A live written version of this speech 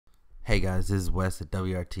Hey guys, this is Wes at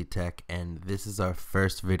WRT Tech, and this is our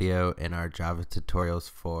first video in our Java tutorials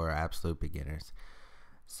for absolute beginners.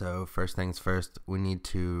 So first things first, we need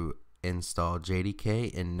to install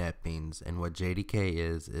JDK and Netbeans. And what JDK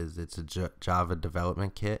is it's a Java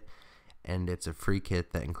development kit, and it's a free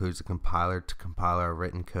kit that includes a compiler to compile our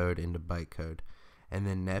written code into bytecode. And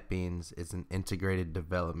then Netbeans is an integrated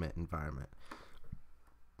development environment.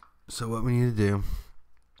 So what we need to do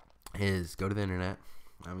is go to the internet.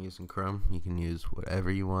 I'm using Chrome. You can use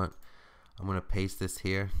whatever you want. I'm going to paste this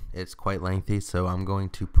here. It's quite lengthy, so I'm going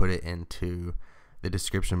to put it into the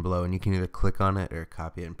description below, and you can either click on it or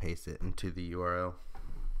copy it and paste it into the URL,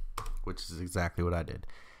 which is exactly what I did.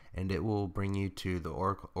 And it will bring you to the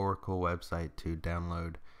Oracle website to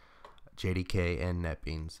download JDK and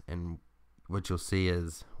Netbeans. And what you'll see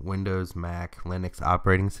is Windows, Mac, Linux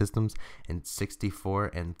operating systems, and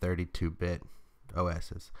 64 and 32-bit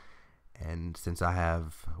OSs. And since I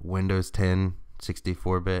have Windows 10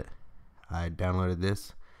 64-bit, I downloaded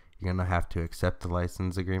this. You're going to have to accept the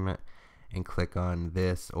license agreement and click on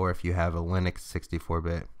this, or if you have a Linux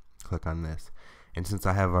 64-bit, click on this. And since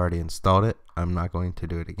I have already installed it, I'm not going to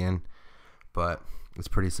do it again, but it's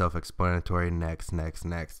pretty self-explanatory. Next, next,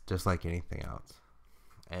 next, just like anything else.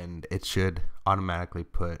 And it should automatically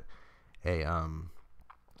put a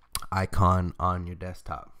icon on your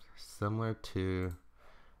desktop, similar to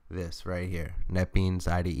this right here, Netbeans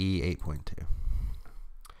IDE 8.2,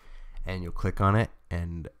 and you'll click on it,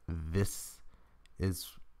 and this is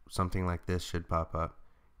something like this should pop up.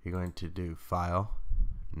 You're going to do File,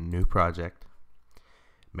 New Project,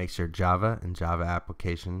 make sure Java and Java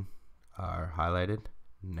Application are highlighted.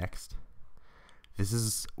 Next. This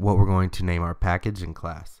is what we're going to name our package and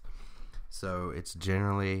class. So it's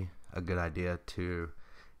generally a good idea to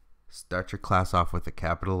start your class off with a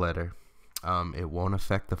capital letter. It won't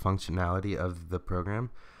affect the functionality of the program,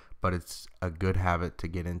 but it's a good habit to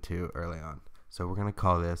get into early on. So we're going to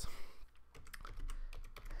call this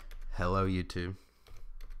Hello YouTube,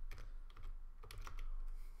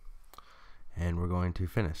 and we're going to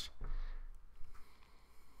finish.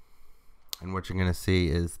 And what you're going to see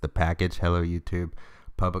is the package Hello YouTube,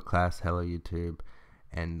 public class Hello YouTube,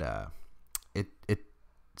 and it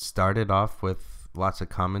started off with lots of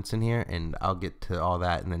comments in here, and I'll get to all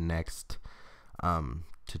that in the next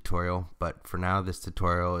tutorial. But for now, this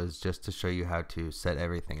tutorial is just to show you how to set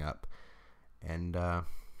everything up. And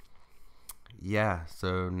yeah,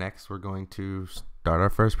 so next we're going to start our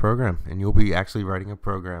first program, and you'll be actually writing a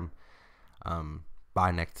program by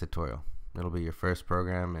next tutorial. It'll be your first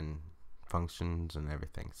program and functions and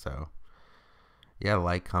everything. So yeah,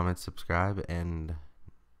 like, comment, subscribe, and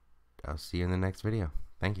I'll see you in the next video.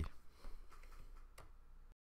 Thank you.